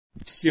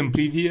Всем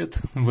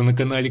привет! Вы на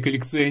канале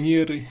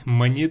коллекционеры,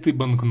 монеты и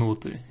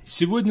банкноты.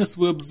 Сегодня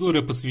свой обзор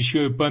я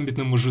посвящаю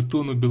памятному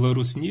жетону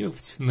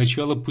Белоруснефть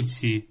 «Начало,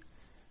 пути».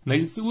 На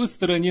лицевой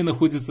стороне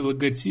находится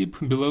логотип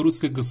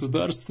белорусской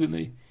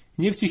государственной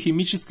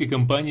нефтехимической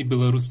компании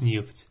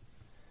 «Белоруснефть».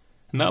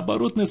 На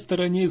оборотной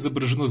стороне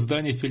изображено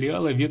здание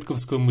филиала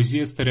Ветковского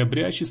музея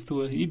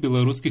старообрядчества и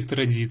белорусских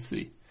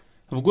традиций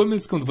в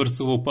Гомельском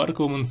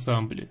дворцово-парковом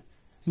ансамбле.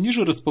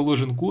 Ниже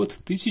расположен год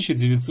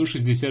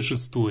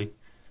 1966.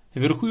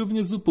 Вверху и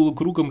внизу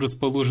полукругом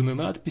расположены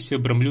надписи,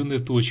 обрамленные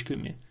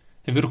точками.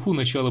 Вверху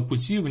 «Начало,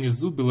 пути»,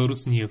 внизу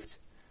 «Белоруснефть».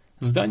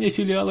 Здание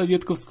филиала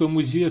Ветковского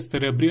музея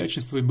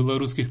старообрядчества и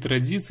белорусских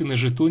традиций на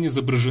жетоне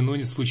изображено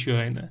не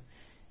случайно.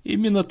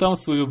 Именно там в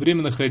свое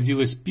время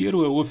находилось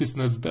первое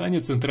офисное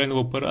здание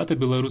центрального аппарата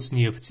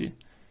Белоруснефти.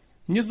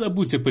 Не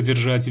забудьте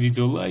поддержать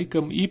видео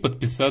лайком и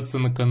подписаться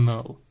на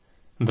канал.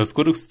 До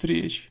скорых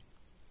встреч!